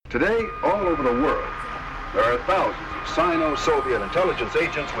Today, all over the world, there are thousands of Sino-Soviet intelligence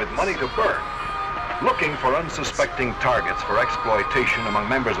agents with money to burn, looking for unsuspecting targets for exploitation among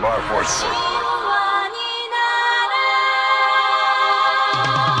members of our forces.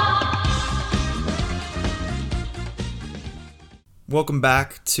 Welcome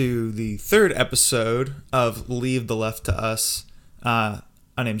back to the third episode of Leave the Left to Us. My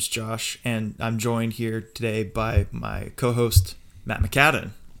name's Josh, and I'm joined here today by my co-host, Matt McAdden.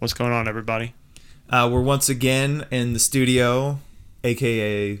 What's going on, everybody? We're once again in the studio,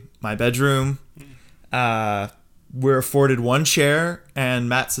 aka my bedroom. We're afforded one chair, and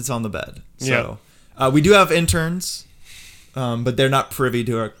Matt sits on the bed. So we do have interns, but they're not privy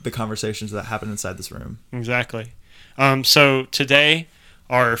to the conversations that happen inside this room. Exactly. So today,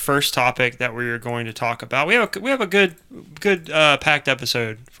 our first topic that we're going to talk about, we have a good packed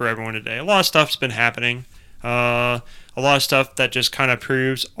episode for everyone today. A lot of stuff's been happening. A lot of stuff that just kind of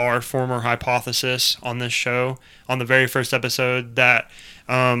proves our former hypothesis on this show, on the very first episode, that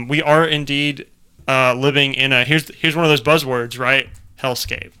we are indeed living in a, here's one of those buzzwords, right?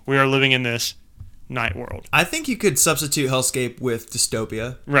 Hellscape. We are living in this night world. I think you could substitute hellscape with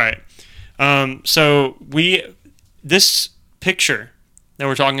dystopia. Right. This picture that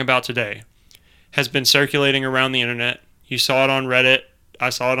we're talking about today has been circulating around the internet. You saw it on Reddit. I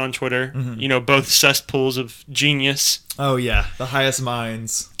saw it on Twitter. Mm-hmm. You know, both cesspools of genius. Oh, yeah. The highest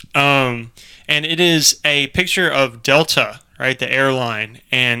minds. And it is a picture of Delta, right? The airline.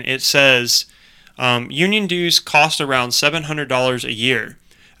 And it says, union dues cost around $700 a year.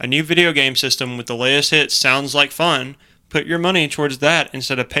 A new video game system with the latest hits sounds like fun. Put your money towards that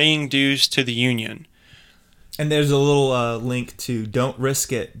instead of paying dues to the union. And there's a little link to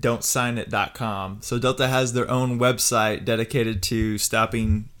don'triskit.don'tsign.com. So Delta has their own website dedicated to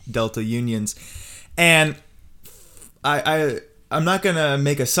stopping Delta unions. And I'm not going to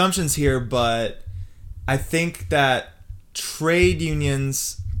make assumptions here, but I think that trade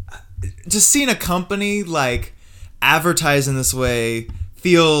unions, just seeing a company like advertise in this way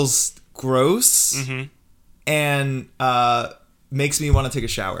feels gross. Mm-hmm. And makes me want to take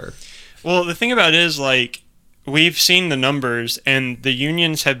a shower. Well, the thing about it is, like, we've seen the numbers, and the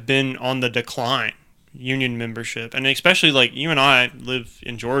unions have been on the decline, union membership. And especially, like, you and I live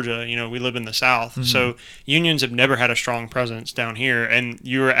in Georgia. You know, we live in the South. Mm-hmm. So unions have never had a strong presence down here, and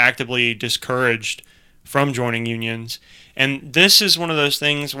you are actively discouraged from joining unions. And this is one of those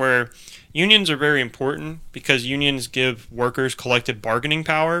things where unions are very important because unions give workers collective bargaining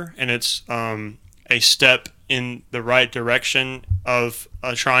power, and it's a step in the right direction of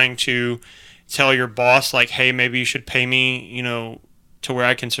trying to tell your boss, like, hey, maybe you should pay me, you know, to where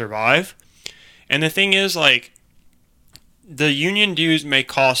I can survive. And the thing is, like, the union dues may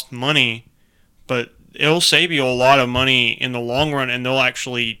cost money, but it'll save you a lot of money in the long run, and they'll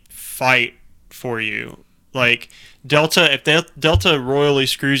actually fight for you. Like, Delta, if Delta royally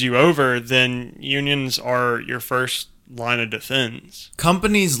screws you over, then unions are your first line of defense.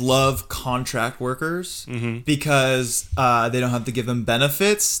 Companies love contract workers because they don't have to give them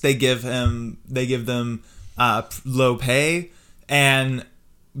benefits. They give them low pay, and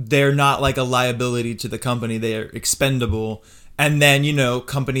they're not like a liability to the company. They are expendable. And then, you know,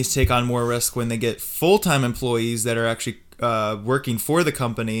 companies take on more risk when they get full-time employees that are actually working for the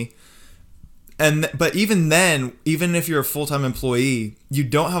company. But even then, even if you're a full-time employee, you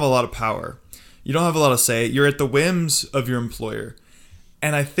don't have a lot of power. You don't have a lot of say. You're at the whims of your employer.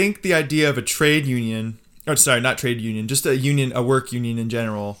 And I think the idea of a trade union, or sorry, not trade union, just a union, a work union in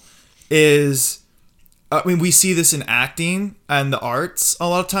general, is, I mean, we see this in acting and the arts a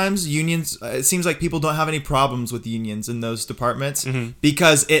lot of times. Unions, it seems like people don't have any problems with unions in those departments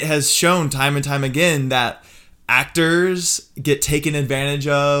because it has shown time and time again that actors get taken advantage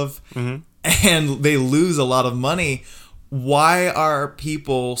of and they lose a lot of money. Why are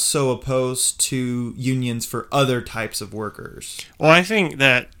people so opposed to unions for other types of workers? Well, I think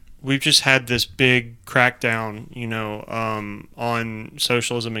that we've just had this big crackdown, you know, on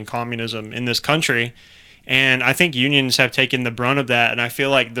socialism and communism in this country. And I think unions have taken the brunt of that. And I feel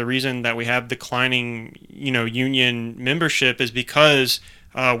like the reason that we have declining, you know, union membership is because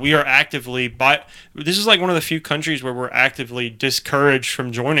we are actively, this is like one of the few countries where we're actively discouraged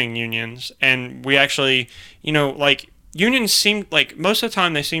from joining unions. And we actually, you know, like, unions seem like most of the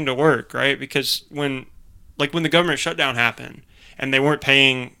time they seem to work, right? Because when the government shutdown happened and they weren't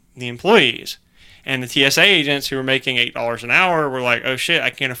paying the employees, and the TSA agents who were making $8 an hour were like, oh shit, I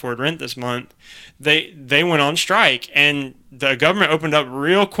can't afford rent this month. They went on strike, and the government opened up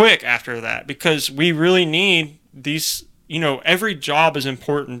real quick after that because we really need these, you know, every job is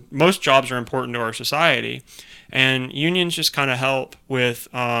important. Most jobs are important to our society. And unions just kind of help with,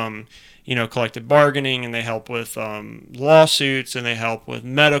 collective bargaining, and they help with lawsuits, and they help with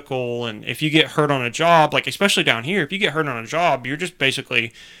medical. And if you get hurt on a job, like especially down here, if you get hurt on a job, you're just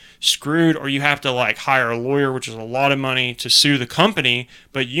basically screwed, or you have to like hire a lawyer, which is a lot of money, to sue the company.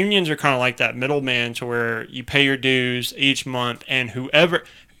 But unions are kind of like that middleman, to where you pay your dues each month, and whoever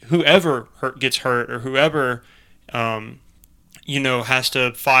gets hurt, or whoever has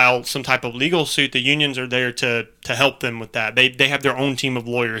to file some type of legal suit, the unions are there to help them with that. They have their own team of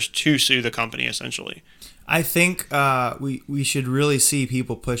lawyers to sue the company, essentially. I think we should really see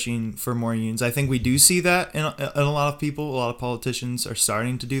people pushing for more unions. I think we do see that in a lot of people. A lot of politicians are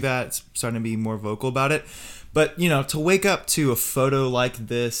starting to do that. It's starting to be more vocal about it. But, to wake up to a photo like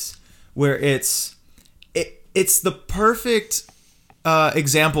this, where it's the perfect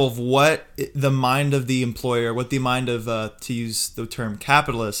example of what the mind of the employer, what the mind of, to use the term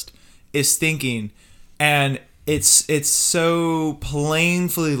capitalist, is thinking. And it's so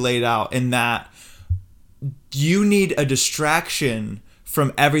plainly laid out in that you need a distraction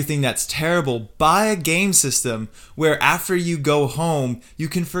from everything that's terrible. Buy a game system where after you go home, you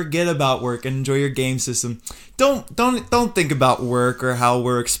can forget about work and enjoy your game system. Don't think about work or how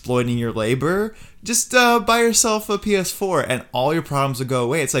we're exploiting your labor. Just buy yourself a PS4 and all your problems will go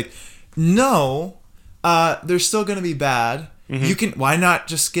away. It's like, no, they're still going to be bad. Mm-hmm. Why not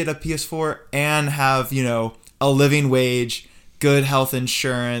just get a PS4 and have, a living wage, good health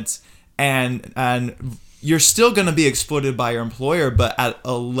insurance, and you're still going to be exploited by your employer, but at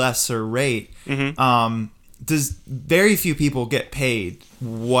a lesser rate. Mm-hmm. Very few people get paid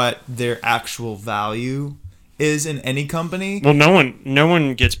what their actual value is in any company. Well, no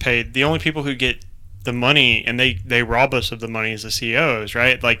one gets paid. The only people who get the money, and they rob us of the money, is the CEOs,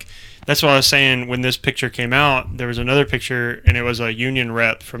 right? Like, that's what I was saying when this picture came out. There was another picture, and it was a union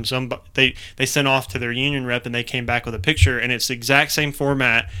rep from they sent off to their union rep, and they came back with a picture, and it's the exact same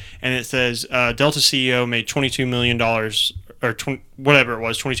format, and it says Delta CEO made $22 million, or whatever it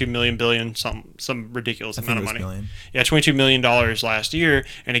was, 22 million billion, some ridiculous amount of money. Billion. Yeah, $22 million last year,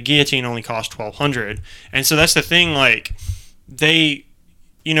 and a guillotine only cost $1,200. And so that's the thing, like,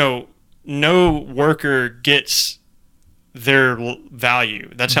 no worker gets their value.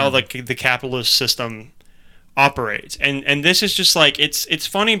 That's how the capitalist system operates. And this is just like, it's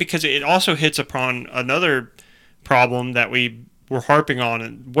funny because it also hits upon another problem that we were harping on,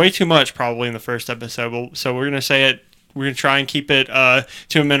 and way too much probably in the first episode. So we're going to say it, we're going to try and keep it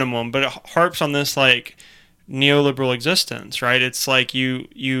to a minimum, but it harps on this like neoliberal existence, right? It's like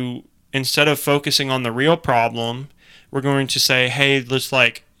you instead of focusing on the real problem, we're going to say, hey, let's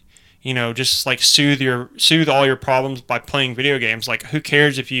just like soothe all your problems by playing video games. Like, who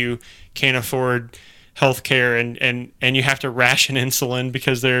cares if you can't afford healthcare and you have to ration insulin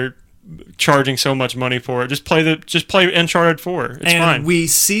because they're charging so much money for it? Just play Uncharted 4. It's fine. And we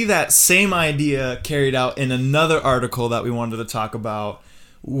see that same idea carried out in another article that we wanted to talk about,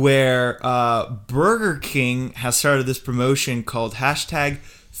 where Burger King has started this promotion called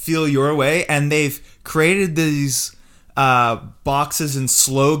 #FeelYourWay, and they've created these boxes and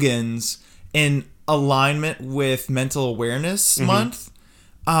slogans in alignment with Mental Awareness Month.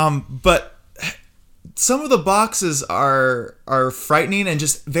 But some of the boxes are frightening and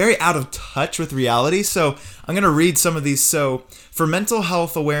just very out of touch with reality. So I'm going to read some of these. So for Mental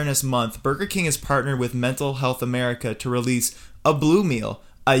Health Awareness Month, Burger King has partnered with Mental Health America to release a blue meal,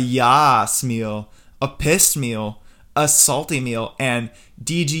 a yas meal, a pissed meal, a salty meal, and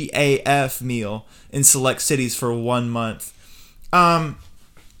DGAF meal in select cities for 1 month.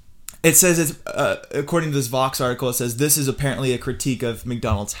 It says, according to this Vox article, it says this is apparently a critique of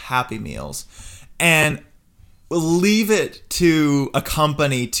McDonald's Happy Meals. And leave it to a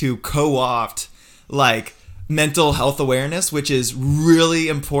company to co-opt like mental health awareness, which is really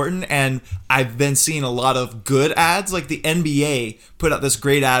important. And I've been seeing a lot of good ads. Like the NBA put out this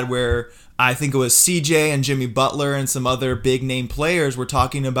great ad where I think it was CJ and Jimmy Butler and some other big name players were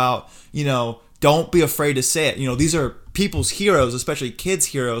talking about, don't be afraid to say it. These are people's heroes, especially kids'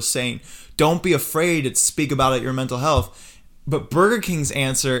 heroes, saying, don't be afraid to speak about your mental health. But Burger King's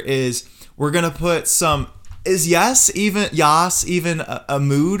answer is, we're going to put some, is yas even a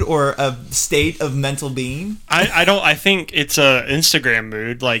mood or a state of mental being? I think it's a Instagram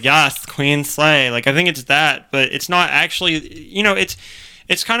mood, like yas, Queen Slay. Like, I think it's that, but it's not actually,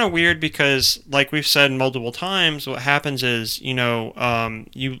 it's kind of weird because, like we've said multiple times, what happens is,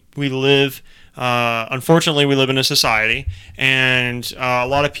 unfortunately, we live in a society, and a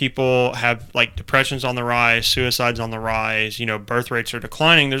lot of people have like depressions on the rise, suicides on the rise, birth rates are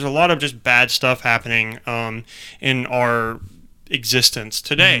declining. There's a lot of just bad stuff happening in our existence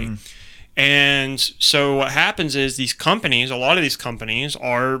today. And so what happens is these companies, a lot of these companies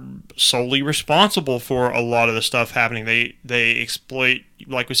are solely responsible for a lot of the stuff happening. They exploit,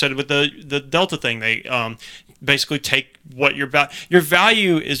 like we said with the Delta thing, they basically take what your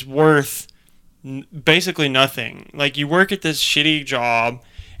value is worth basically nothing. Like, you work at this shitty job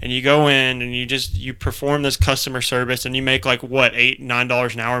and you go in and you perform this customer service and you make like what,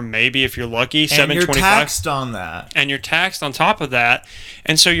 $8-9 an hour, maybe if you're lucky, $7.25. And you're taxed on that. And you're taxed on top of that.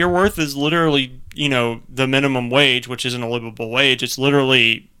 And so your worth is literally, the minimum wage, which isn't a livable wage. It's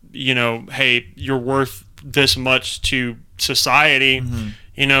literally, hey, you're worth this much to society.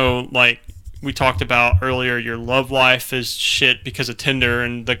 Like we talked about earlier, your love life is shit because of Tinder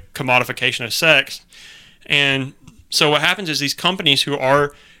and the commodification of sex. And so what happens is these companies who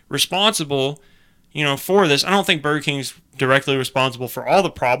are responsible, for this, I don't think Burger King's directly responsible for all the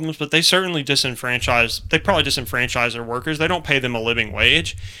problems, but they certainly disenfranchise their workers. They don't pay them a living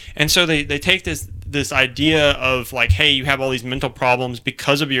wage. And so they take this idea of like, hey, you have all these mental problems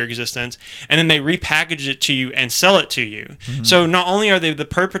because of your existence, and then they repackage it to you and sell it to you. So not only are they the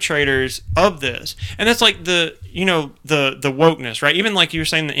perpetrators of this, and that's like the wokeness, right? Even like you were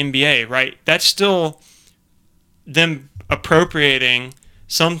saying, the NBA, right? That's still them appropriating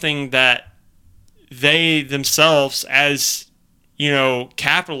something that they themselves, as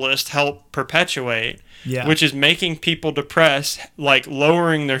capitalists, help perpetuate, which is making people depressed, like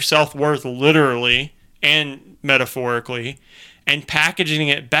lowering their self-worth literally and metaphorically, and packaging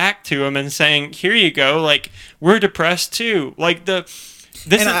it back to them and saying, here you go, like, we're depressed too. Like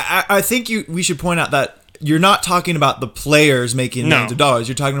I think we should point out that you're not talking about the players making millions of dollars.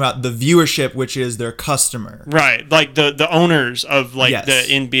 You're talking about the viewership, which is their customer. Right. Like the owners of the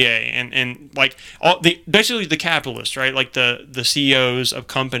NBA and like basically the capitalists, right? Like the CEOs of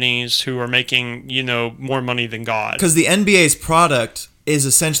companies who are making, more money than God. Because the NBA's product is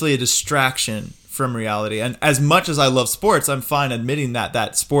essentially a distraction from reality. And as much as I love sports, I'm fine admitting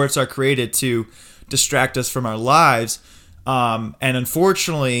that sports are created to distract us from our lives. And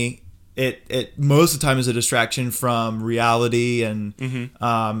unfortunately, it most of the time is a distraction from reality, and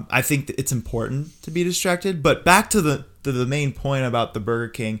I think that it's important to be distracted. But back to the main point about the Burger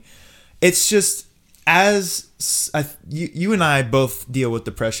King, it's just, you and I both deal with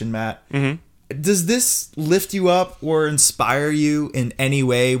depression, Matt. Does this lift you up or inspire you in any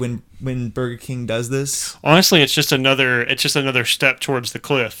way when Burger King does this? Honestly, it's just another step towards the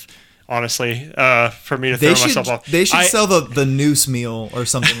cliff. Honestly, for me to throw myself off. They should sell the noose meal or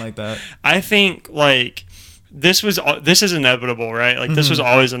something like that. I think like this is inevitable, right? Like this was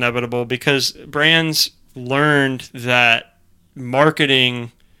always inevitable because brands learned that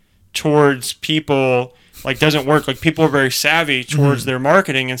marketing towards people like doesn't work. Like people are very savvy towards their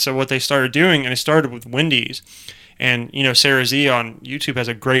marketing, and so what they started doing, and it started with Wendy's. And, Sarah Z on YouTube has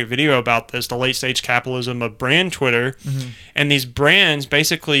a great video about this, the late stage capitalism of brand Twitter. And these brands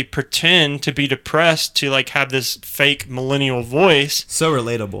basically pretend to be depressed to like have this fake millennial voice. So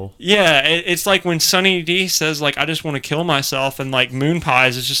relatable. Yeah. It's like when Sunny D says like, I just want to kill myself. And like Moon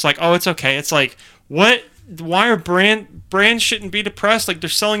Pies is just like, oh, it's okay. It's like, what? Why are brands shouldn't be depressed? Like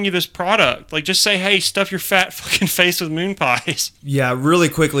they're selling you this product. Like just say, hey, stuff your fat fucking face with Moon Pies. Yeah. Really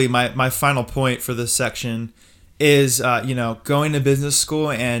quickly, my final point for this section is going to business school,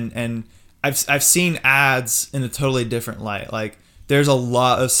 and I've seen ads in a totally different light. Like there's a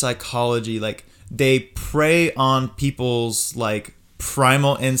lot of psychology, like they prey on people's like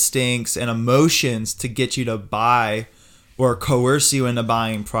primal instincts and emotions to get you to buy or coerce you into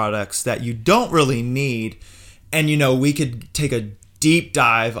buying products that you don't really need. And we could take a deep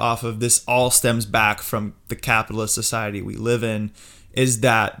dive off of this. All stems back from the capitalist society we live in, is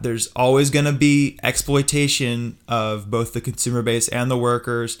that there's always going to be exploitation of both the consumer base and the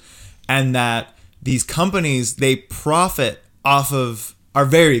workers, and that these companies, they profit off of our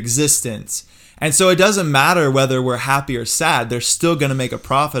very existence. And so it doesn't matter whether we're happy or sad, they're still going to make a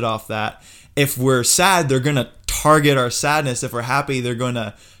profit off that. If we're sad, they're going to target our sadness. If we're happy, they're going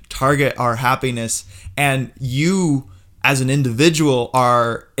to target our happiness. And you, as an individual,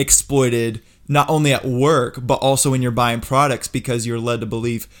 are exploited not only at work, but also when you're buying products, because you're led to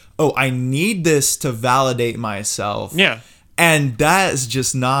believe, oh, I need this to validate myself. Yeah. And that is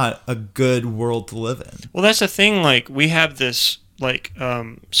just not a good world to live in. Well, that's the thing. Like, we have this, like,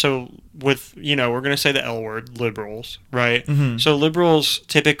 so with, we're going to say the L word, liberals, right? So liberals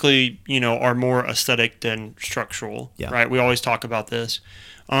typically, are more aesthetic than structural, right? We always talk about this.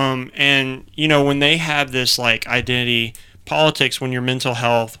 And, when they have this, like, identity politics, when your mental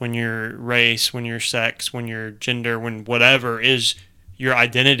health, when your race, when your sex, when your gender, when whatever is your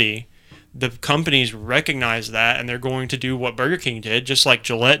identity, the companies recognize that, and they're going to do what Burger King did, just like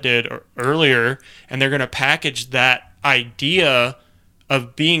Gillette did earlier, and they're going to package that idea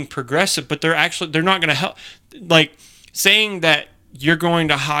of being progressive, but they're not going to help. Like, saying that you're going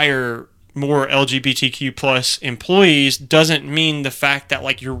to hire more LGBTQ plus employees doesn't mean the fact that,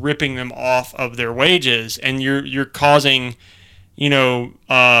 like, you're ripping them off of their wages, and you're causing,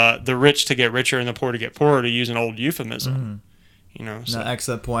 the rich to get richer and the poor to get poorer, to use an old euphemism. So. No,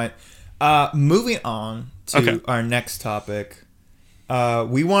 excellent point. Moving on to our next topic,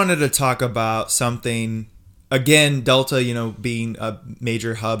 we wanted to talk about something. Again, Delta, being a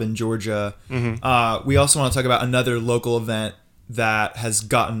major hub in Georgia. Mm-hmm. We also want to talk about another local event that has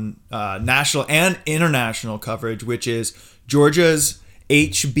gotten national and international coverage, which is Georgia's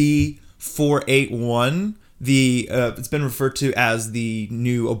HB 481. It's been referred to as the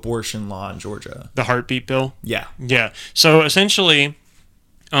new abortion law in Georgia. The heartbeat bill? Yeah. Yeah. So essentially,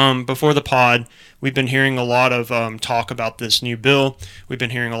 before the pod, we've been hearing a lot of talk about this new bill. We've been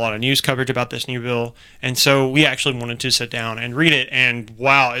hearing a lot of news coverage about this new bill. And so we actually wanted to sit down and read it. And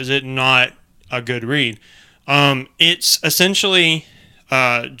wow, is it not a good read? It's essentially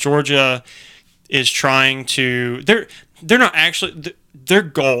Georgia is trying to... They're not actually...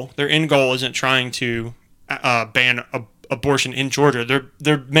 Their end goal isn't trying to ban abortion in Georgia.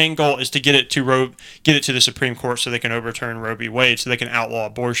 Their main goal is to get it to the Supreme Court so they can overturn Roe v. Wade, so they can outlaw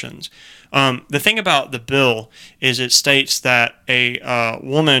abortions. The thing about the bill is it states that a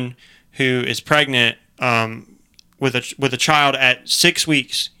woman who is pregnant with a child at 6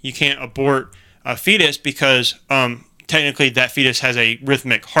 weeks, you can't abort a fetus because technically that fetus has a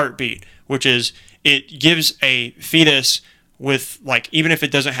rhythmic heartbeat, which is it gives a fetus with, like, even if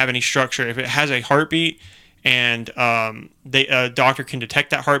it doesn't have any structure, if it has a heartbeat, and a doctor can detect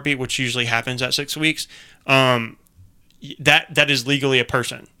that heartbeat, which usually happens at 6 weeks, that is legally a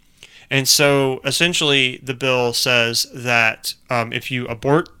person. And so essentially the bill says that if you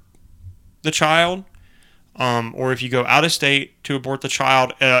abort the child, or if you go out of state to abort the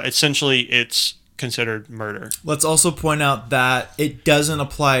child, essentially it's considered murder. Let's also point out that it doesn't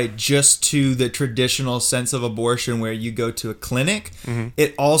apply just to the traditional sense of abortion where you go to a clinic. Mm-hmm.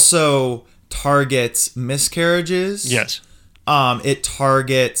 It also targets miscarriages. Yes. It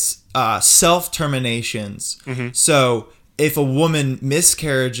targets self-terminations. Mm-hmm. So if a woman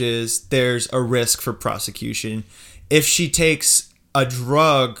miscarriages, there's a risk for prosecution. If she takes a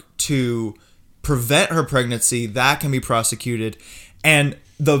drug to prevent her pregnancy, that can be prosecuted. And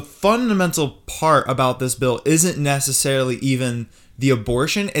the fundamental part about this bill isn't necessarily even the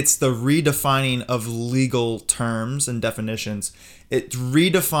abortion, it's the redefining of legal terms and definitions. It's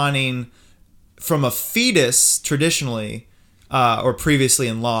redefining from a fetus traditionally or previously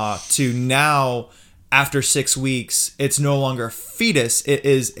in law to now, after 6 weeks, it's no longer a fetus. It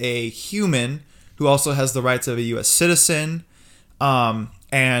is a human who also has the rights of a U.S. citizen.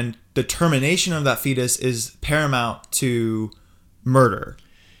 And the termination of that fetus is paramount to murder.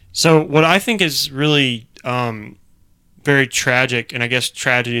 So what I think is really very tragic, and I guess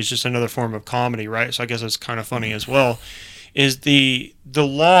tragedy is just another form of comedy, right? So I guess it's kind of funny as well, is the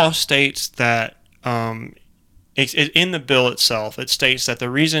law states that in the bill itself, it states that the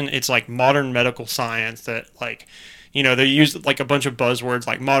reason it's like modern medical science that, like, they use like a bunch of buzzwords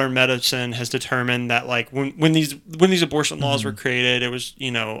like modern medicine has determined that, like, when these abortion laws were created, it was,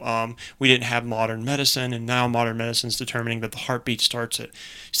 we didn't have modern medicine, and now modern medicine's determining that the heartbeat starts at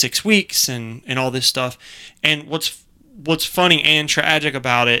 6 weeks and all this stuff. And what's funny and tragic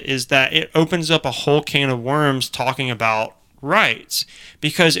about it is that it opens up a whole can of worms talking about rights,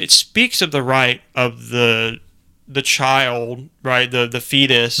 because it speaks of the right of the child, right, the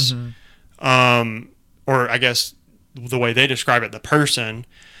fetus, or I guess the way they describe it, the person.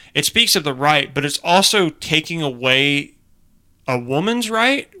 It speaks of the right, but it's also taking away a woman's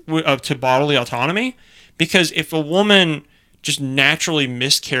right to bodily autonomy, because if a woman just naturally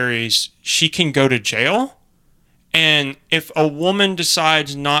miscarries, she can go to jail. And if a woman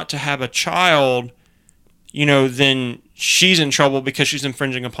decides not to have a child, then she's in trouble because she's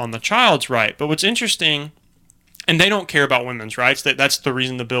infringing upon the child's right. But what's interesting, and they don't care about women's rights, that's the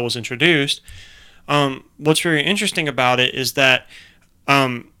reason the bill was introduced. What's very interesting about it is that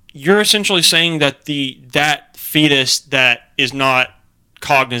you're essentially saying that that fetus that is not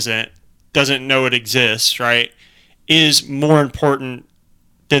cognizant, doesn't know it exists, right, is more important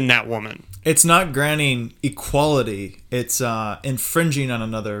than that woman. It's not granting equality. It's infringing on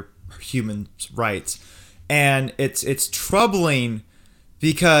another human's rights. And it's troubling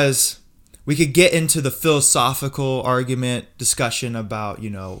because we could get into the philosophical argument discussion about,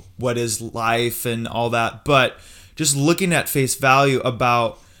 what is life and all that. But just looking at face value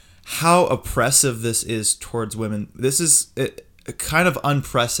about how oppressive this is towards women. This is kind of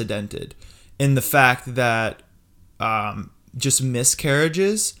unprecedented in the fact that just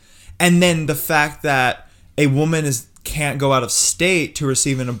miscarriages, and then the fact that a woman can't go out of state to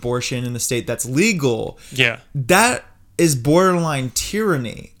receive an abortion in a state that's legal. Yeah. That is borderline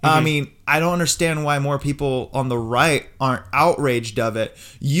tyranny. I mean, I don't understand why more people on the right aren't outraged of it.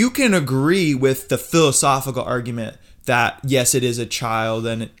 You can agree with the philosophical argument that, yes, it is a child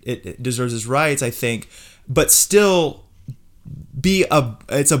and it deserves its rights, I think, but still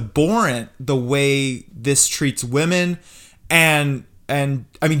it's abhorrent the way this treats women and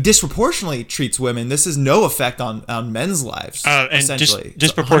I mean, disproportionately treats women. This has no effect on men's lives, and essentially.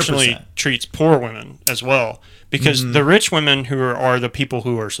 Disproportionately 100%. treats poor women as well. Because the rich women who are the people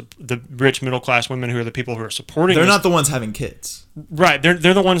who are the rich middle class women who are the people who are supporting. They're not the ones having kids, right? They're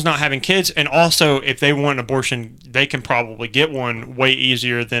the ones not having kids, and also if they want an abortion, they can probably get one way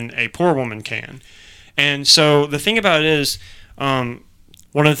easier than a poor woman can. And so the thing about it is,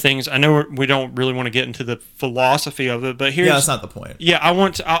 one of the things, I know we don't really want to get into the philosophy of it, but here's... Yeah, that's not the point. Yeah,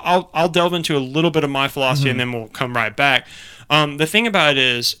 I'll delve into a little bit of my philosophy and then we'll come right back. The thing about it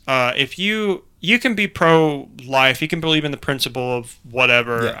is, if you can be pro-life, you can believe in the principle of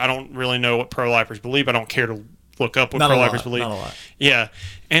whatever. Yeah. I don't really know what pro-lifers believe. I don't care to look up what Not pro-lifers believe. Not a lot. Yeah.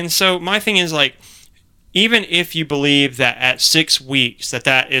 And so my thing is, like, even if you believe that at 6 weeks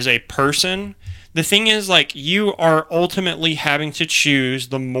that is a person... The thing is, like, you are ultimately having to choose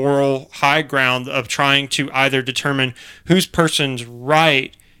the moral high ground of trying to either determine whose person's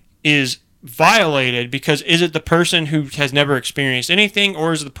right is violated, because is it the person who has never experienced anything,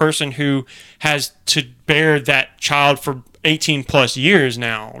 or is it the person who has to bear that child for 18 plus years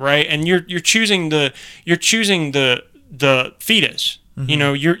now, right? And you're choosing the fetus. You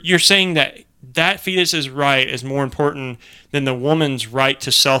know, you're saying that fetus's right is more important than the woman's right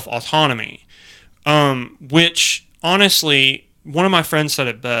to self-autonomy. Which honestly, one of my friends said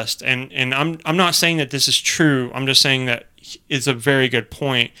it best, and I'm not saying that this is true. I'm just saying that it's a very good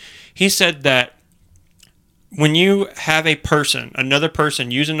point. He said that when you have another person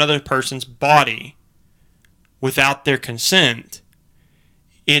use another person's body without their consent,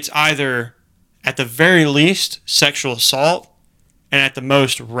 it's either at the very least sexual assault and at the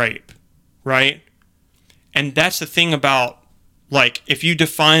most rape, right? And that's the thing about, like, if you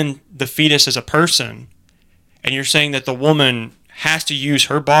define the fetus as a person and you're saying that the woman has to use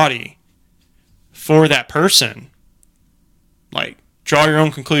her body for that person, like, draw your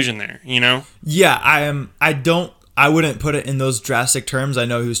own conclusion there, you know? Yeah, I wouldn't put it in those drastic terms. I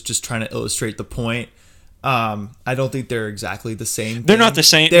know he was just trying to illustrate the point. I don't think they're exactly the same. They're not the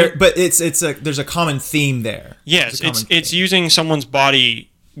same. But there's a common theme there. Yes, it's using someone's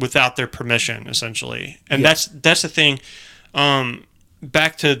body without their permission, essentially. And that's the thing.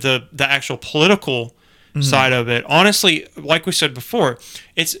 Back to the actual political side of it. Honestly, like we said before,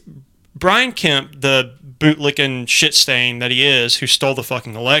 it's Brian Kemp, the bootlicking shit stain that he is, who stole the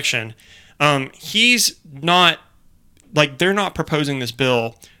fucking election. He's not, like, they're not proposing this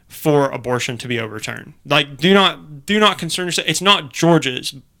bill for abortion to be overturned. Like, do not concern yourself. It's not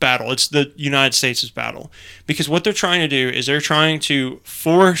Georgia's battle. It's the United States' battle. Because what they're trying to do is they're trying to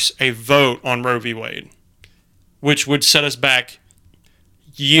force a vote on Roe v. Wade, which would set us back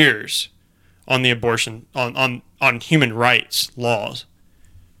years on the abortion, on human rights laws.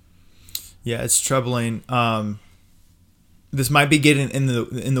 Yeah, it's troubling. This might be getting in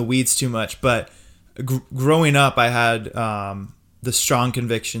the weeds too much, but growing up, I had the strong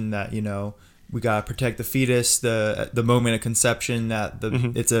conviction that, you know, we gotta protect the fetus, the moment of conception, that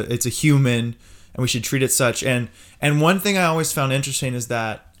it's a human, and we should treat it such. And one thing I always found interesting is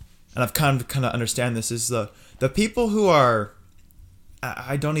that, and I've kind of understand this, is the people who are,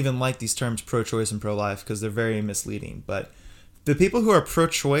 I don't even like these terms pro-choice and pro-life because they're very misleading, but the people who are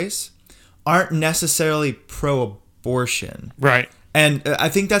pro-choice aren't necessarily pro-abortion. Right. And I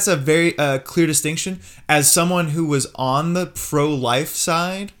think that's a very clear distinction. As someone who was on the pro-life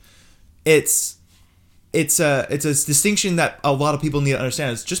side, it's a distinction that a lot of people need to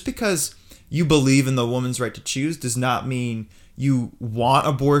understand. It's just because you believe in the woman's right to choose does not mean you want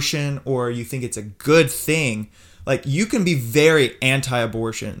abortion or you think it's a good thing. Like, you can be very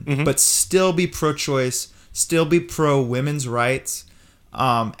anti-abortion, but still be pro-choice, still be pro-women's rights.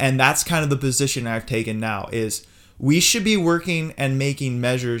 And that's kind of the position I've taken now, is we should be working and making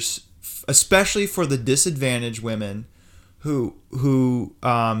measures, especially for the disadvantaged women who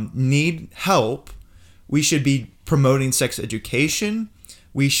need help. We should be promoting sex education.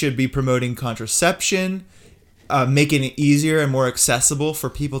 We should be promoting contraception, making it easier and more accessible for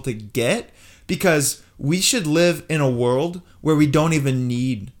people to get, because we should live in a world where we don't even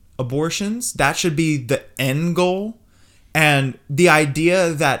need abortions. That should be the end goal. And the idea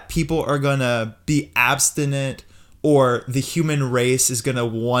that people are going to be abstinent or the human race is going to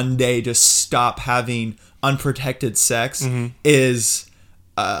one day just stop having unprotected sex is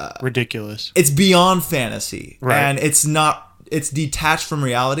ridiculous. It's beyond fantasy. Right. And it's detached from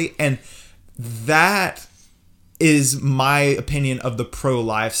reality. And that is my opinion of the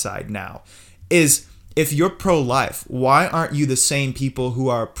pro-life side now. Is if you're pro-life, why aren't you the same people who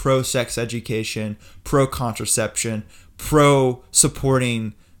are pro-sex education, pro-contraception,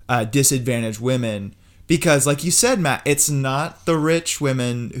 pro-supporting disadvantaged women? Because like you said, Matt, it's not the rich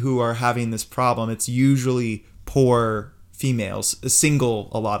women who are having this problem. It's usually poor females, single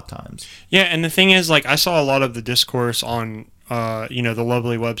a lot of times. Yeah, and the thing is, like, I saw a lot of the discourse on, the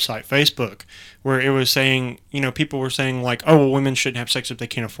lovely website Facebook, where it was saying, people were saying, like, oh, well, women shouldn't have sex if they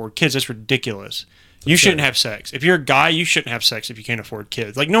can't afford kids. That's ridiculous. You shouldn't have sex. If you're a guy, you shouldn't have sex if you can't afford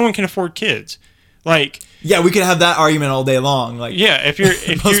kids. Like, no one can afford kids. Like, yeah, we could have that argument all day long. Like, yeah, if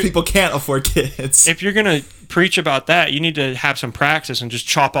most people can't afford kids. If you're gonna preach about that, you need to have some praxis and just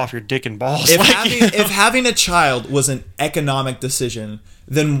chop off your dick and balls. If having a child was an economic decision,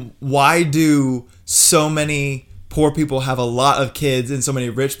 then why do so many poor people have a lot of kids and so many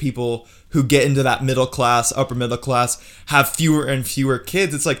rich people who get into that middle class, upper middle class, have fewer and fewer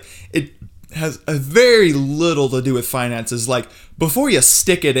kids? It's like it has a very little to do with finances. Like, before you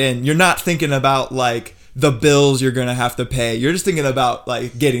stick it in, you're not thinking about like the bills you're gonna have to pay. You're just thinking about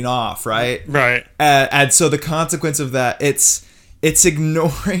like getting off, right? Right. And so the consequence of that, it's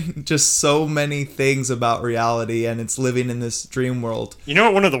ignoring just so many things about reality, and it's living in this dream world. You know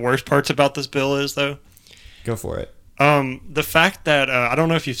what one of the worst parts about this bill is, though? Go for it. The fact that I don't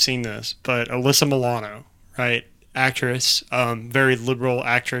know if you've seen this, but Alyssa Milano, right? Actress, very liberal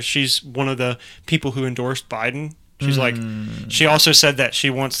actress. She's one of the people who endorsed Biden. She's like, she also said that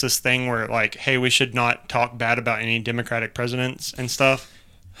she wants this thing where like, hey, we should not talk bad about any Democratic presidents and stuff.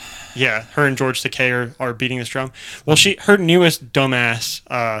 Yeah, her and George Takei are beating this drum. Well, her newest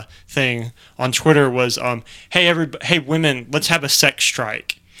dumbass thing on Twitter was, hey women, let's have a sex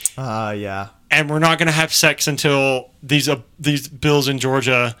strike. Yeah. And we're not going to have sex until these bills in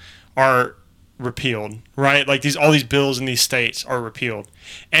Georgia are repealed, right? Like all these bills in these states are repealed.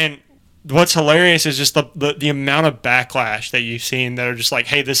 And what's hilarious is just the amount of backlash that you've seen that are just like,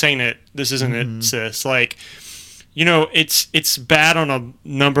 hey, this ain't it. This isn't it, sis. Like, it's bad on a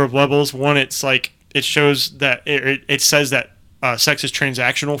number of levels. One, it's like it shows that it says that sex is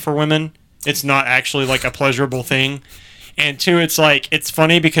transactional for women. It's not actually like a pleasurable thing. And two, it's like, it's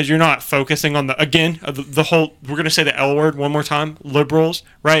funny because you're not focusing on the whole, we're going to say the L word one more time, liberals,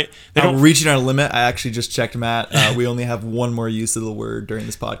 right? We're reaching our limit. I actually just checked, Matt. We only have one more use of the word during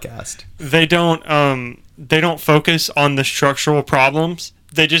this podcast. They don't focus on the structural problems.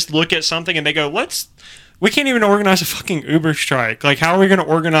 They just look at something and they go, we can't even organize a fucking Uber strike. Like, how are we going to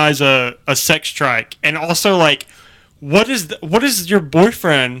organize a sex strike? And also, like, what is your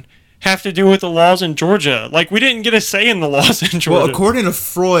boyfriend have to do with the laws in Georgia? Like, we didn't get a say in the laws in Georgia. Well, according to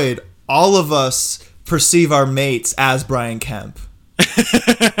Freud, all of us perceive our mates as Brian Kemp.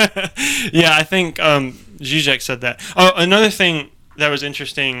 Yeah, I think Zizek said that. Oh, another thing that was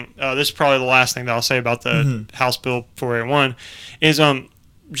interesting, this is probably the last thing that I'll say about the House Bill 481, is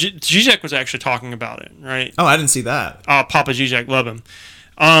Zizek was actually talking about it, right? Oh, I didn't see that. Papa Zizek, love him.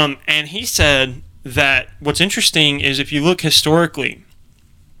 And he said that what's interesting is if you look historically,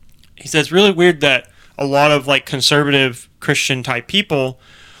 he said it's really weird that a lot of like conservative Christian type people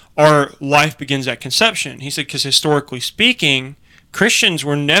are life begins at conception. He said because historically speaking, Christians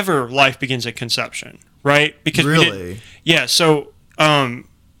were never life begins at conception, right? Because really, yeah. So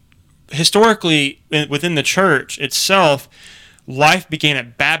historically within the church itself, life began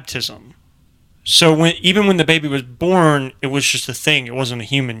at baptism. So even when the baby was born, it was just a thing. It wasn't a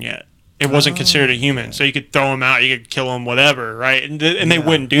human yet. It wasn't considered a human. So you could throw him out, you could kill him, whatever, right? And they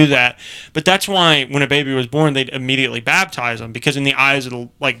wouldn't do that. But that's why when a baby was born, they'd immediately baptize him, because in the eyes of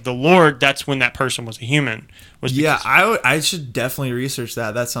the Lord, that's when that person was a human. I should definitely research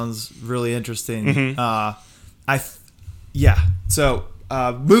that. That sounds really interesting. So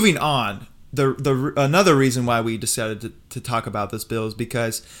moving on, another reason why we decided to talk about this bill is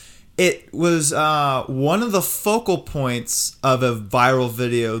because it was one of the focal points of a viral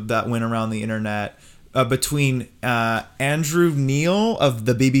video that went around the internet between Andrew Neil of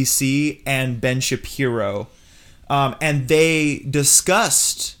the BBC and Ben Shapiro. And they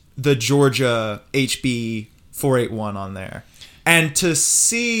discussed the Georgia HB 481 on there. And to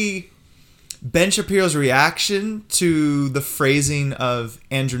see Ben Shapiro's reaction to the phrasing of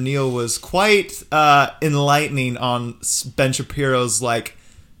Andrew Neil was quite enlightening on Ben Shapiro's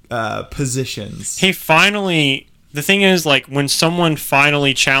positions. He finally. The thing is, like, when someone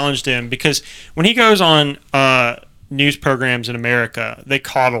finally challenged him, because when he goes on news programs in America, they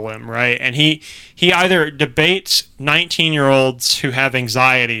coddle him, right? And he either debates 19-year-olds who have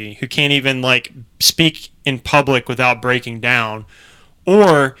anxiety, who can't even, like, speak in public without breaking down,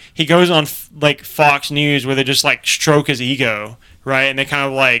 or he goes on, like, Fox News where they just, like, stroke his ego, right? And they kind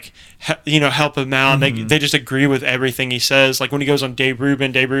of, like, help him out. Mm-hmm. They just agree with everything he says. Like, when he goes on Dave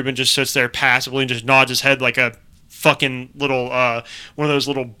Rubin just sits there passively and just nods his head like a fucking little one of those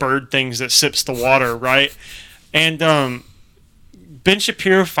little bird things that sips the water, right? And Ben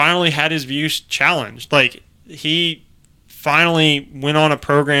Shapiro finally had his views challenged. Like, he finally went on a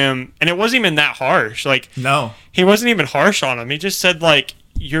program, and it wasn't even that harsh. Like, no, he wasn't even harsh on him. He just said, like,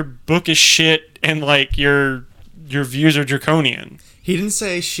 your book is shit, and, like, your views are draconian. He didn't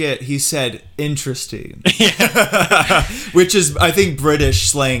say shit. He said interesting, which is, I think, British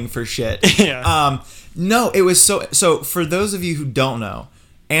slang for shit. Yeah. No, it was so. For those of you who don't know,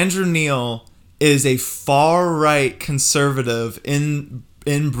 Andrew Neil is a far-right conservative in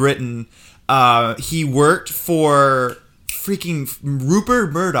Britain. He worked for freaking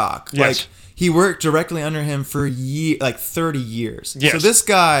Rupert Murdoch. Yes. Like, he worked directly under him for 30 years. Yes. So this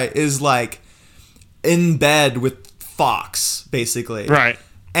guy is, like, in bed with Fox, basically. Right.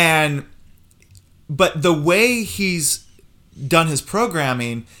 But the way he's done his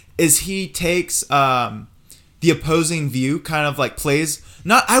programming is he takes the opposing view, kind of like plays.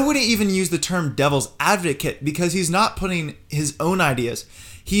 I wouldn't even use the term devil's advocate, because he's not putting his own ideas.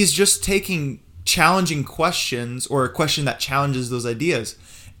 He's just taking challenging questions, or a question that challenges those ideas,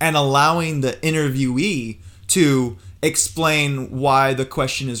 and allowing the interviewee to explain why the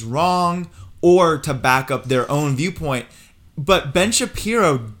question is wrong, or to back up their own viewpoint. But Ben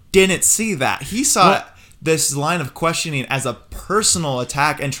Shapiro didn't see that. He saw this line of questioning as a personal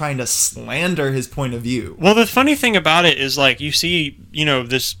attack and trying to slander his point of view. Well, the funny thing about it is, like, you see,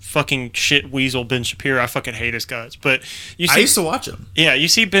 this fucking shit weasel Ben Shapiro. I fucking hate his guts. But I used to watch him. Yeah, you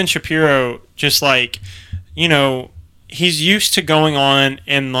see Ben Shapiro just, like, he's used to going on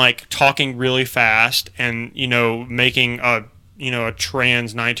and, like, talking really fast and, making a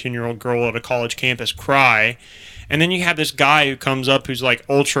trans 19-year-old girl at a college campus cry. And then you have this guy who comes up who's, like,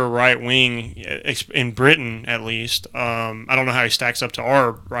 ultra right-wing, in Britain, at least. I don't know how he stacks up to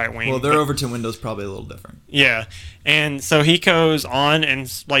our right-wing. Well, their Overton window's probably a little different. Yeah. And so he goes on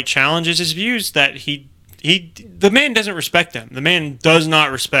and, like, challenges his views that the man doesn't respect them. The man does not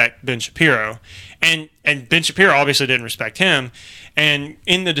respect Ben Shapiro. And Ben Shapiro obviously didn't respect him. And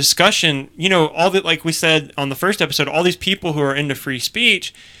in the discussion, all that, like we said on the first episode, all these people who are into free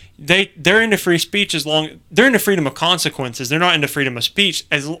speech, they're into free speech they're into freedom of consequences. They're not into freedom of speech.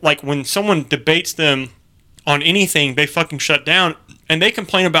 As, like, when someone debates them on anything, they fucking shut down, and they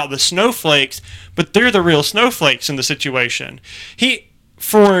complain about the snowflakes, but they're the real snowflakes in the situation.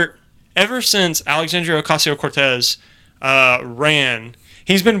 Ever since Alexandria Ocasio-Cortez ran,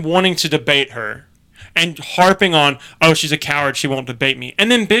 he's been wanting to debate her and harping on, oh, she's a coward, she won't debate me. And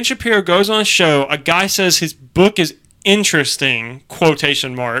then Ben Shapiro goes on a show, a guy says his book is interesting,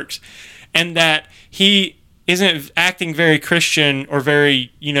 quotation marks, and that he isn't acting very Christian or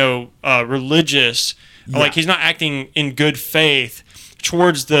very, religious. Yeah. Like, he's not acting in good faith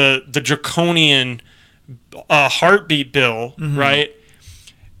towards the draconian heartbeat bill, mm-hmm. right?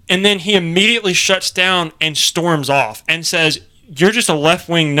 And then he immediately shuts down and storms off and says, you're just a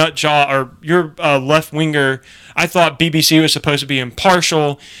left-wing nut job, or you're a left-winger. I thought BBC was supposed to be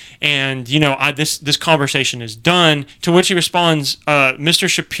impartial, and, this conversation is done. To which he responds, Mr.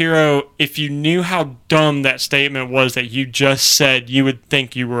 Shapiro, if you knew how dumb that statement was that you just said, you would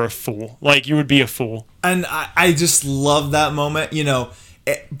think you were a fool. Like, you would be a fool. And I just love that moment,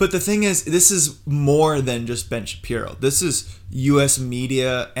 But the thing is, this is more than just Ben Shapiro. This is U.S.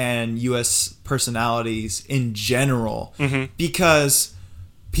 media and U.S. personalities in general, mm-hmm. because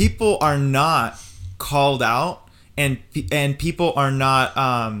people are not called out, and people are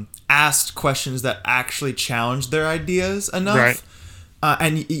not asked questions that actually challenge their ideas enough. Right.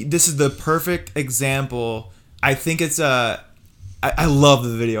 And this is the perfect example. I think it's I love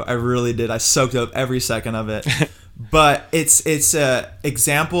the video. I really did. I soaked up every second of it. But it's a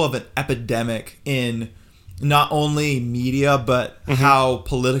example of an epidemic in not only media, but mm-hmm. how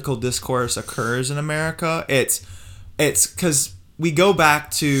political discourse occurs in America. It's because we go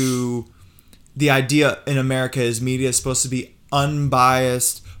back to the idea in America is media is supposed to be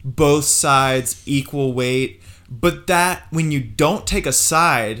unbiased, both sides equal weight, but that when you don't take a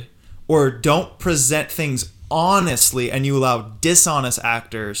side or don't present things honestly, and you allow dishonest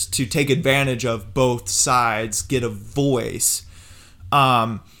actors to take advantage of both sides, get a voice,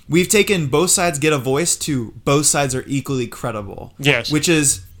 we've taken both sides get a voice to both sides are equally credible. Yes. Which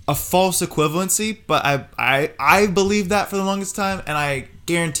is a false equivalency, but I believe that for the longest time, and I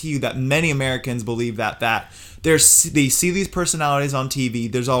guarantee you that many Americans believe that they see these personalities on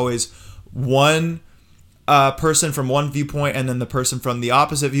TV. There's always one person from one viewpoint, and then the person from the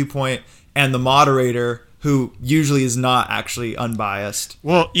opposite viewpoint, and the moderator, who usually is not actually unbiased.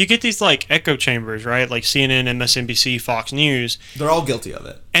 Well, you get these like echo chambers, right? Like CNN, MSNBC, Fox News. They're all guilty of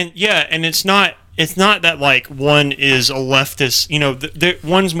it. And yeah, and it's not that like one is a leftist,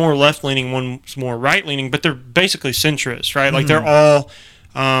 one's more left leaning, one's more right leaning, but they're basically centrist, right? Like they're all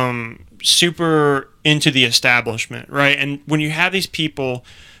super into the establishment, right? And when you have these people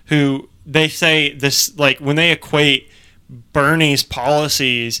who they say this, like when they equate Bernie's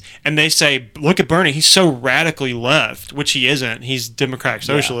policies and they say, look at Bernie, he's so radically left, which he isn't. He's Democratic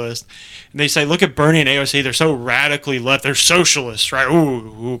Socialist. Yeah. And they say, look at Bernie and AOC, they're so radically left. They're socialists, right?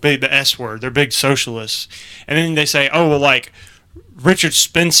 Ooh, big the S word. They're big socialists. And then they say, oh, well, like Richard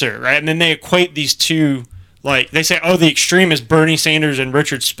Spencer, right? And then they equate these two, like they say, oh, the extreme is Bernie Sanders and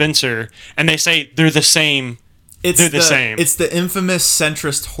Richard Spencer. And they say they're the same. They're the same. It's the infamous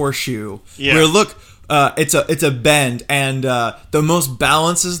centrist horseshoe. Yeah. Where look, it's a bend, and the most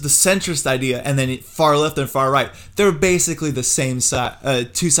balance is the centrist idea, and then far left and far right. They're basically the same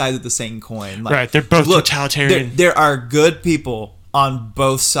side, two sides of the same coin. Like, right, they're both totalitarian. There are good people on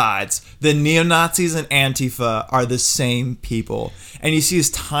both sides. The neo-Nazis and Antifa are the same people. And you see this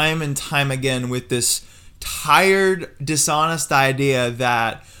time and time again with this tired, dishonest idea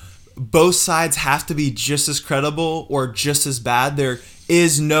that both sides have to be just as credible or just as bad. There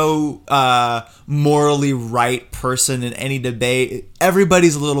is no morally right person in any debate.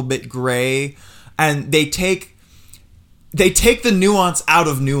 Everybody's a little bit gray, and they take the nuance out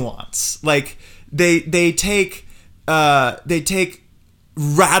of nuance. Like they take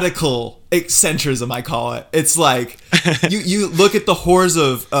radical eccentricism, I call it. It's like you look at the horrors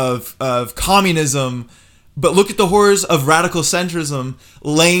of communism, but look at the horrors of radical centrism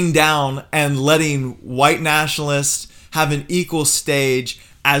laying down and letting white nationalists have an equal stage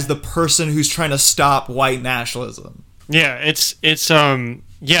as the person who's trying to stop white nationalism. Yeah, it's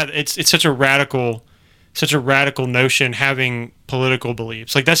such a radical notion, having political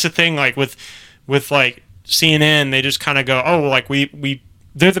beliefs. Like that's the thing. Like with like CNN, they just kind of go, oh, like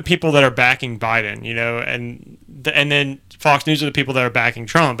they're the people that are backing Biden, and then Fox News are the people that are backing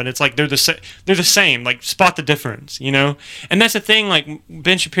Trump, and it's like they're the same. Like spot the difference, And that's the thing. Like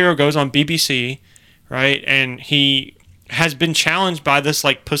Ben Shapiro goes on BBC, right, and he has been challenged by this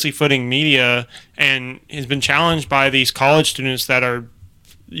like pussyfooting media, and has been challenged by these college students that are,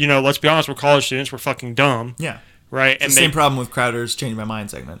 let's be honest, we're college students, we're fucking dumb. Yeah. Right. It's the same problem with Crowder's Changing My Mind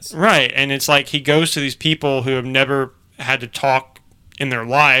segments. Right. And it's like he goes to these people who have never had to talk in their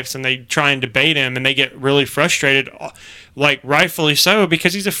lives, and they try and debate him, and they get really frustrated, like rightfully so,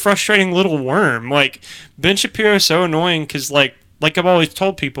 because he's a frustrating little worm. Like Ben Shapiro is so annoying because like I've always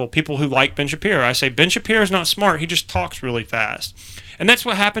told people who like Ben Shapiro, I say, Ben Shapiro's not smart. He just talks really fast. And that's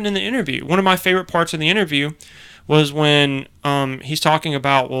what happened in the interview. One of my favorite parts of the interview was when he's talking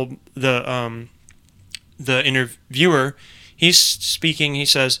about, the interviewer, he's speaking, he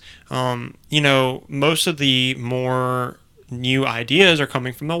says, most of the more new ideas are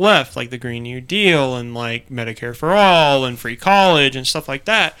coming from the left, like the Green New Deal and like Medicare for all and free college and stuff like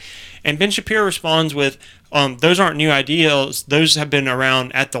that. And Ben Shapiro responds with, those aren't new ideas. Those have been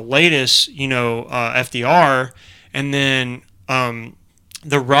around at the latest, FDR. And then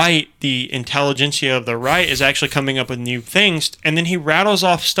the right, the intelligentsia of the right is actually coming up with new things. And then he rattles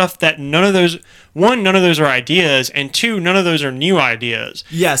off stuff that none of those are ideas, and two, none of those are new ideas.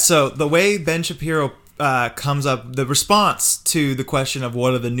 Yeah, so the way Ben Shapiro comes up, the response to the question of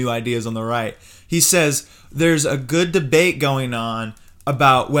what are the new ideas on the right, he says there's a good debate going on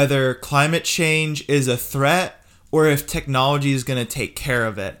about whether climate change is a threat or if technology is going to take care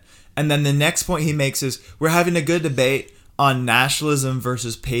of it. And then the next point he makes is we're having a good debate on nationalism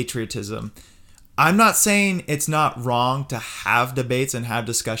versus patriotism. I'm not saying it's not wrong to have debates and have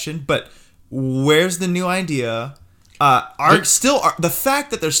discussion, but where's the new idea? The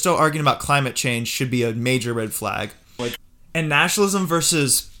fact that they're still arguing about climate change should be a major red flag. And nationalism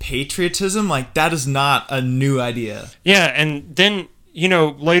versus patriotism, like that is not a new idea. Yeah, and then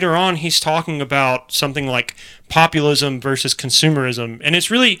later on he's talking about something like populism versus consumerism, and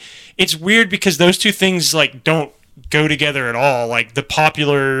it's weird because those two things like don't go together at all. Like the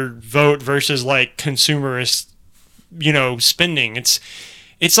popular vote versus like consumerist, spending.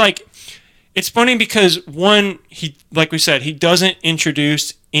 It's like, it's funny because one, he, like we said, he doesn't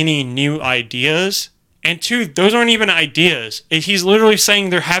introduce any new ideas, And two, those aren't even ideas. He's literally saying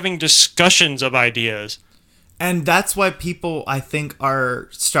they're having discussions of ideas. And that's why people, I think, are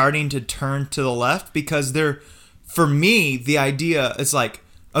starting to turn to the left, because for me, the idea is like,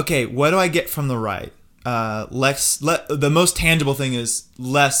 okay, what do I get from the right? The most tangible thing is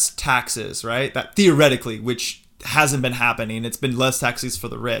less taxes, right? That theoretically, which hasn't been happening. It's been less taxes for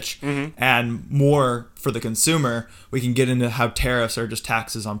the rich and more for the consumer. We can get into how tariffs are just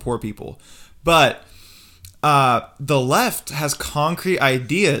taxes on poor people. But the left has concrete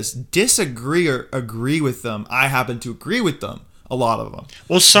ideas, disagree or agree with them. I happen to agree with them, a lot of them.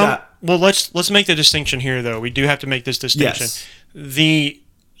 Well, let's make the distinction here, though. We do have to make this distinction. Yes. The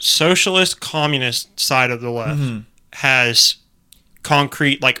socialist communist side of the left has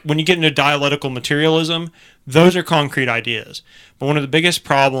concrete, like when you get into dialectical materialism, those are concrete ideas. But one of the biggest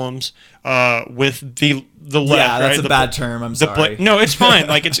problems with the left, yeah, that's right? a bad term. I'm sorry. No, it's fine.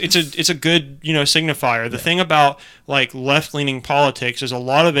 Like it's a good signifier. The thing about like left leaning politics is a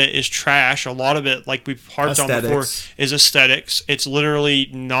lot of it is trash. A lot of it, like we've harped on before, is aesthetics. It's literally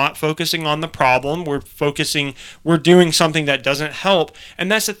not focusing on the problem. We're doing something that doesn't help,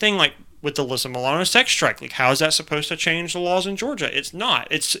 and that's the thing. Like with the Alyssa Milano sex strike, like how is that supposed to change the laws in Georgia? It's not.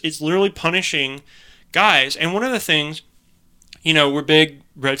 It's literally punishing guys. And one of the things, we're big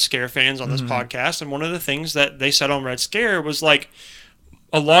Red Scare fans on this podcast, and one of the things that they said on Red Scare was like,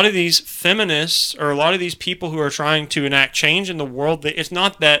 a lot of these feminists or a lot of these people who are trying to enact change in the world, it's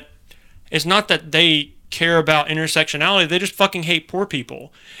not that they care about intersectionality, they just fucking hate poor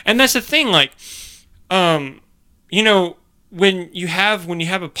people. And that's the thing, like, when you have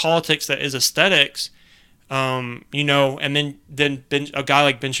a politics that is aesthetics, and then a guy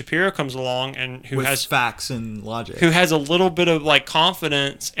like Ben Shapiro comes along and who has facts and logic, who has a little bit of like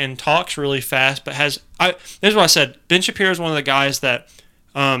confidence and talks really fast, but this is what I said. Ben Shapiro is one of the guys that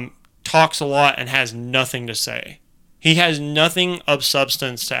talks a lot and has nothing to say. He has nothing of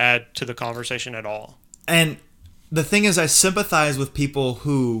substance to add to the conversation at all. And the thing is, I sympathize with people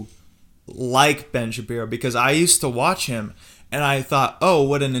who like Ben Shapiro, because I used to watch him and I thought, oh,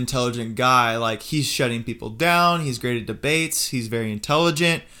 what an intelligent guy. Like, he's shutting people down. He's great at debates. He's very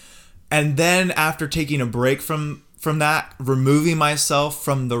intelligent. And then after taking a break from that, removing myself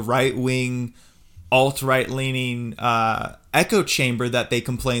from the right-wing, alt-right leaning echo chamber that they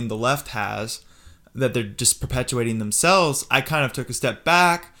complain the left has, that they're just perpetuating themselves, I kind of took a step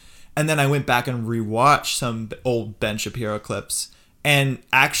back. And then I went back and rewatched some old Ben Shapiro clips and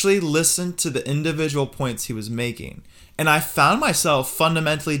actually listened to the individual points he was making. And I found myself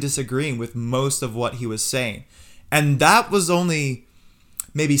fundamentally disagreeing with most of what he was saying. And that was only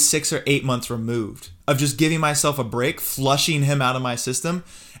maybe 6 or 8 months removed of just giving myself a break, flushing him out of my system,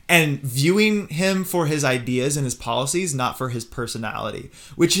 and viewing him for his ideas and his policies, not for his personality.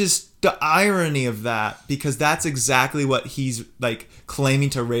 Which is the irony of that, because that's exactly what he's like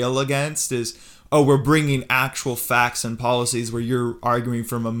claiming to rail against is, oh, we're bringing actual facts and policies where you're arguing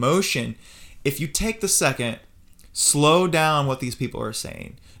from emotion. If you take the second, slow down what these people are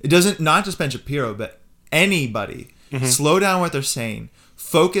saying. It doesn't, not just Ben Shapiro, but anybody. Slow down what they're saying.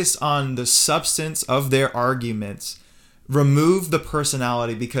 Focus on the substance of their arguments. Remove the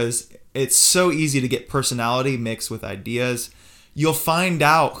personality, because it's so easy to get personality mixed with ideas. You'll find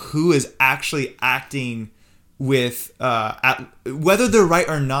out who is actually acting with, whether they're right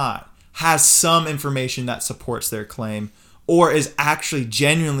or not, has some information that supports their claim, or is actually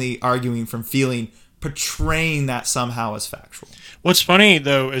genuinely arguing from feeling, portraying that somehow as factual. What's funny,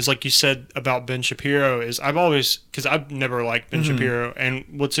 though, is like you said about Ben Shapiro, is because I've never liked Ben Shapiro, and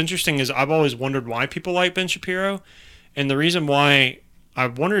what's interesting is I've always wondered why people like Ben Shapiro, and the reason why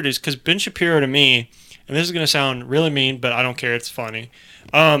I've wondered is because Ben Shapiro, to me, and this is going to sound really mean, but I don't care, it's funny,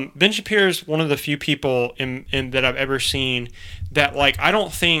 Ben Shapiro is one of the few people in that I've ever seen that, like, I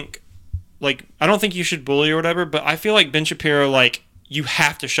don't think you should bully or whatever, but I feel like Ben Shapiro, like, you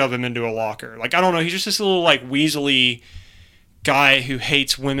have to shove him into a locker. Like, I don't know, he's just this little, like, weaselly guy who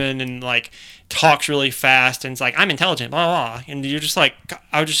hates women and, like, talks really fast and it's like, I'm intelligent, blah, blah. And you're just like,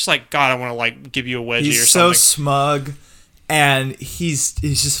 I was just like, God, I want to, like, give you a wedgie he's or something. He's so smug, and he's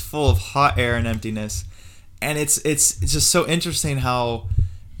just full of hot air and emptiness. And it's just so interesting how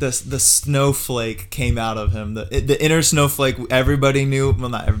the snowflake came out of him. The inner snowflake everybody knew, well,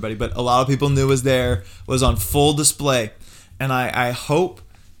 not everybody, but a lot of people knew was there, was on full display. And I hope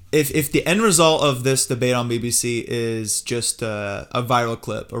if the end result of this debate on BBC is just a viral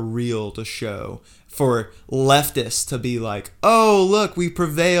clip, a reel to show for leftists to be like, oh, look, we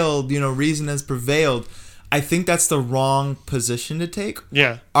prevailed, reason has prevailed, I think that's the wrong position to take.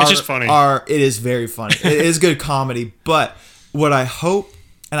 Yeah, it's just funny. It is very funny. It is good comedy. But what I hope,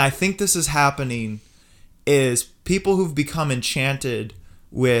 and I think this is happening, is people who've become enchanted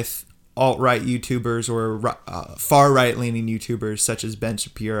with alt-right YouTubers or far-right leaning YouTubers such as Ben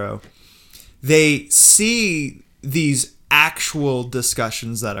Shapiro. They see these actual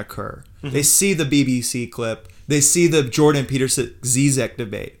discussions that occur. Mm-hmm. They see the BBC clip. They see the Jordan Peterson Zizek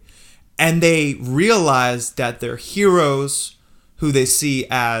debate. And they realize that their heroes, who they see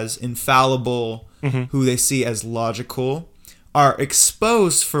as infallible, mm-hmm. who they see as logical, are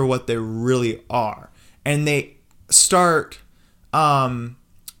exposed for what they really are. And they start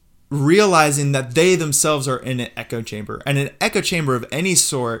realizing that they themselves are in an echo chamber. And an echo chamber of any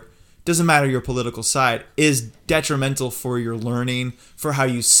sort, doesn't matter your political side, is detrimental for your learning, for how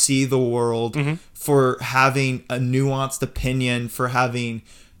you see the world, mm-hmm. for having a nuanced opinion, for having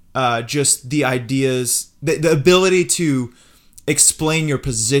just the ideas, the ability to explain your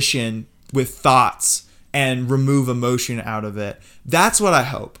position with thoughts and remove emotion out of it. That's what I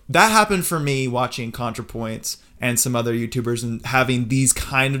hope. That happened for me watching ContraPoints and some other YouTubers and having these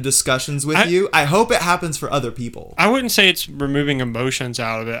kind of discussions with you. I hope it happens for other people. I wouldn't say it's removing emotions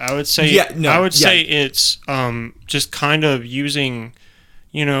out of it. I would say say it's just kind of using,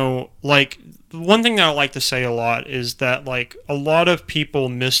 like, one thing that I like to say a lot is that, like, a lot of people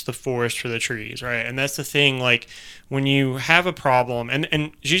miss the forest for the trees, right? And that's the thing, like, when you have a problem, and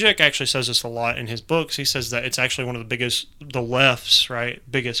Zizek actually says this a lot in his books. He says that it's actually one of the left's, right,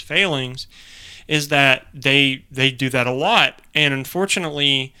 biggest failings, is that they do that a lot. And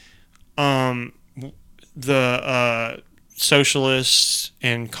unfortunately, the socialists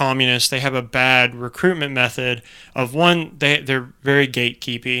and communists, they have a bad recruitment method of, one, they're very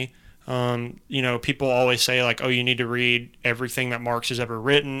gatekeepy. People always say, like, oh, you need to read everything that Marx has ever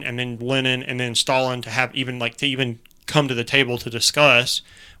written, and then Lenin, and then Stalin to even come to the table to discuss,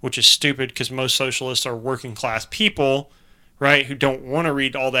 which is stupid because most socialists are working class people, right, who don't want to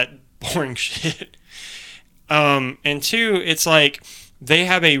read all that boring shit. And two, it's like they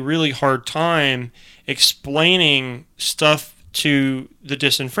have a really hard time explaining stuff to the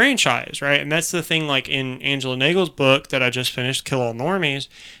disenfranchised, right? And that's the thing, like in Angela Nagle's book that I just finished, Kill All Normies,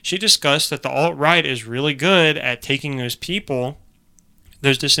 she discussed that the alt-right is really good at taking those people,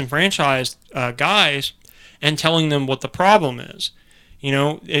 those disenfranchised guys, and telling them what the problem is.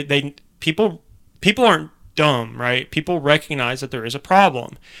 People aren't dumb, right? People recognize that there is a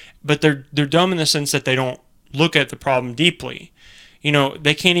problem, but they're dumb in the sense that they don't look at the problem deeply.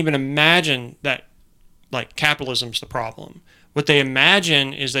 They can't even imagine that, like, capitalism's the problem. What they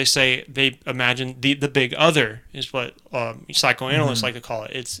imagine is they imagine the big other is what psychoanalysts mm-hmm. like to call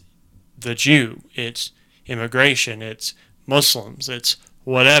it. It's the Jew, it's immigration, it's Muslims, it's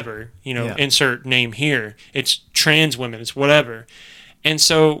whatever, insert name here. It's trans women, it's whatever. And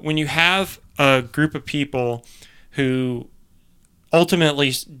so when you have a group of people who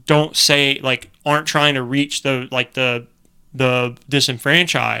ultimately don't say, like, aren't trying to reach the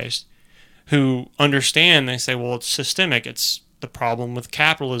disenfranchised, who understand, they say, well, it's systemic. It's the problem with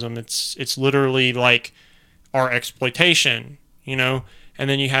capitalism. It's literally like our exploitation, And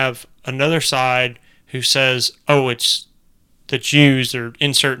then you have another side who says, oh, it's the Jews, or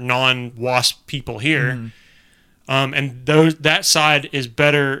insert non-WASP people here. Mm-hmm. And that side is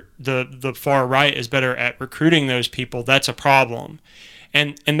better. The far right is better at recruiting those people. That's a problem.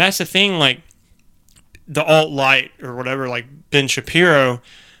 And that's the thing, like the alt-right or whatever, like Ben Shapiro,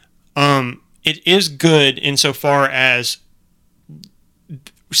 it is good insofar as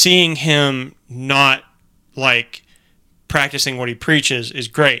seeing him not, like, practicing what he preaches is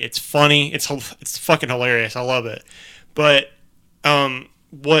great. It's funny. It's fucking hilarious. I love it. But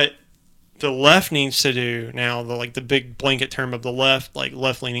what the left needs to do now, the big blanket term of the left, like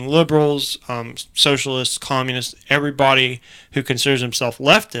left-leaning liberals, socialists, communists, everybody who considers himself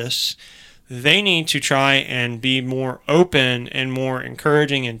leftists, they need to try and be more open and more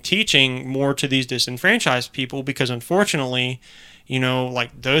encouraging and teaching more to these disenfranchised people, because unfortunately,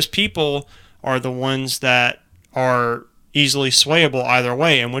 like, those people are the ones that are easily swayable either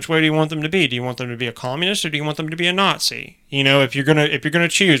way. And which way do you want them to be? Do you want them to be a communist, or do you want them to be a Nazi? If you're gonna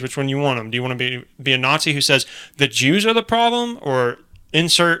choose, which one you want them? Do you want to be a Nazi who says the Jews are the problem, or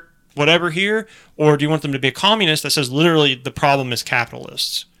insert whatever here, or do you want them to be a communist that says literally the problem is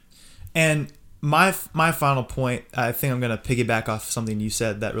capitalists? And my final point, I think I'm going to piggyback off something you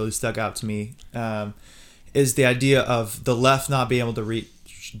said that really stuck out to me, is the idea of the left not being able to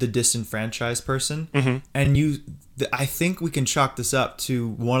reach the disenfranchised person. Mm-hmm. And I think we can chalk this up to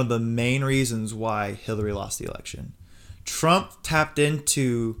one of the main reasons why Hillary lost the election. Trump tapped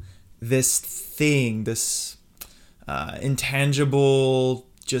into this thing, this intangible,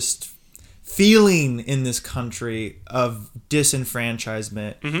 just feeling in this country of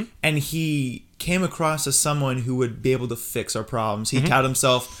disenfranchisement, mm-hmm. and he came across as someone who would be able to fix our problems. He touted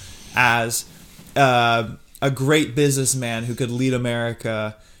himself as a great businessman who could lead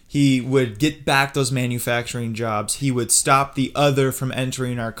America. He would get back those manufacturing jobs. He would stop the other from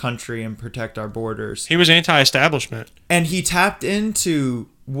entering our country and protect our borders. He was anti-establishment. And he tapped into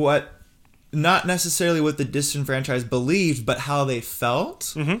what, not necessarily what the disenfranchised believed, but how they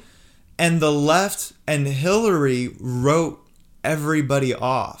felt. Mm-hmm. And the left and Hillary wrote everybody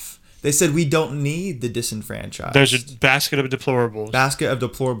off. They said, we don't need the disenfranchised. There's a basket of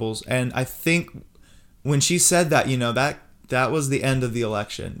deplorables. And I think when she said that, that was the end of the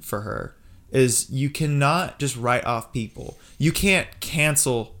election for her. Is you cannot just write off people. You can't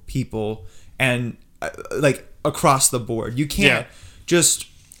cancel people and across the board. You can't just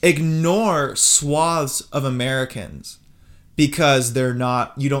ignore swaths of Americans because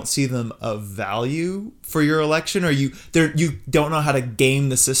you don't see them of value for your election, or you don't know how to game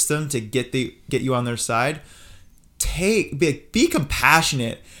the system to get you on their side. Be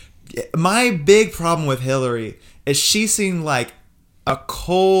compassionate. My big problem with Hillary is she seemed like a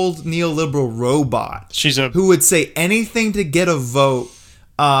cold neoliberal robot who would say anything to get a vote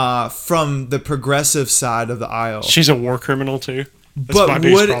from the progressive side of the aisle. She's a war criminal too. That's my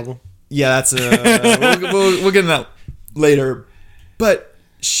biggest problem. Yeah, that's we'll get into that later. But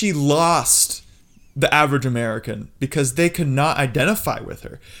she lost the average American because they could not identify with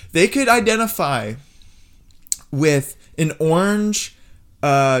her. They could identify with an orange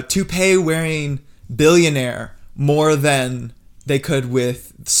toupee wearing billionaire more than they could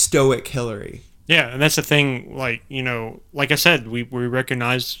with stoic Hillary. Yeah, and that's the thing. Like I said, we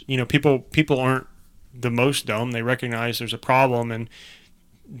recognize people aren't the most dumb. They recognize there's a problem, and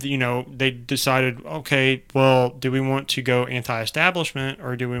they decided, okay, well, do we want to go anti-establishment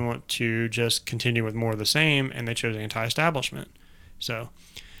or do we want to just continue with more of the same? And they chose anti-establishment. So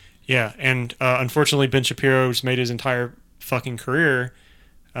yeah, and unfortunately Ben Shapiro's made his entire fucking career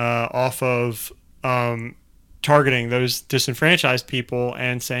off of targeting those disenfranchised people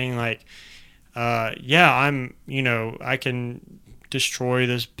and saying like, I can destroy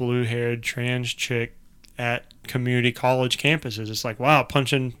this blue-haired trans chick at community college campuses. It's like, wow,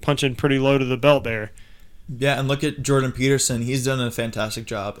 punching pretty low to the belt there. Yeah, and look at Jordan Peterson. He's done a fantastic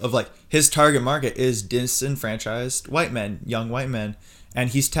job of his target market is disenfranchised white men, young white men,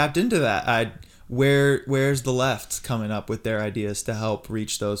 and he's tapped into that. Where's the left coming up with their ideas to help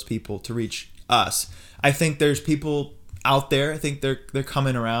reach those people, to reach us? I think there's people out there. I think they're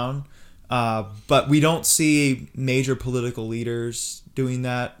coming around, but we don't see major political leaders doing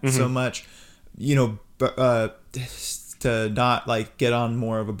that so much. To not get on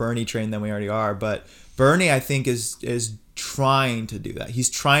more of a Bernie train than we already are. But Bernie, I think, is trying to do that. He's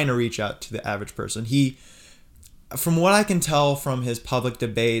trying to reach out to the average person. He, from what I can tell from his public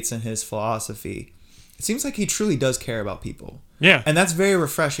debates and his philosophy, it seems like he truly does care about people. Yeah. And that's very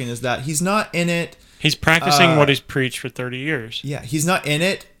refreshing, is that he's not in it. He's practicing what he's preached for 30 years. Yeah, he's not in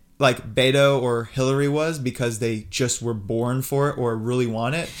it like Beto or Hillary was because they just were born for it or really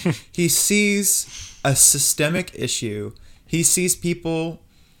want it. He sees a systemic issue. He sees people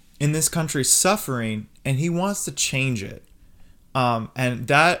in this country suffering, and he wants to change it. And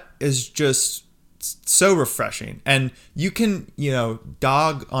that is just so refreshing. And you can,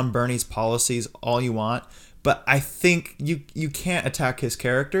 dog on Bernie's policies all you want, but I think you can't attack his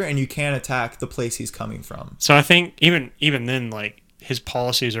character, and you can't attack the place he's coming from. So I think even then, his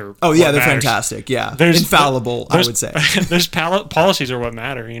policies are they're fantastic. Yeah, infallible. I would say those policies are what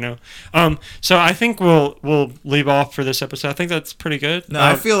matter. So I think we'll leave off for this episode. I think that's pretty good. No,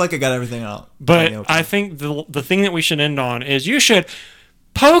 I feel like I got everything out. But I think the thing that we should end on is you should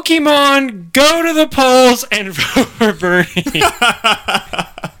Pokemon go to the polls and vote for Bernie.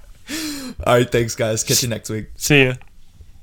 All right, thanks guys. Catch you next week. See ya.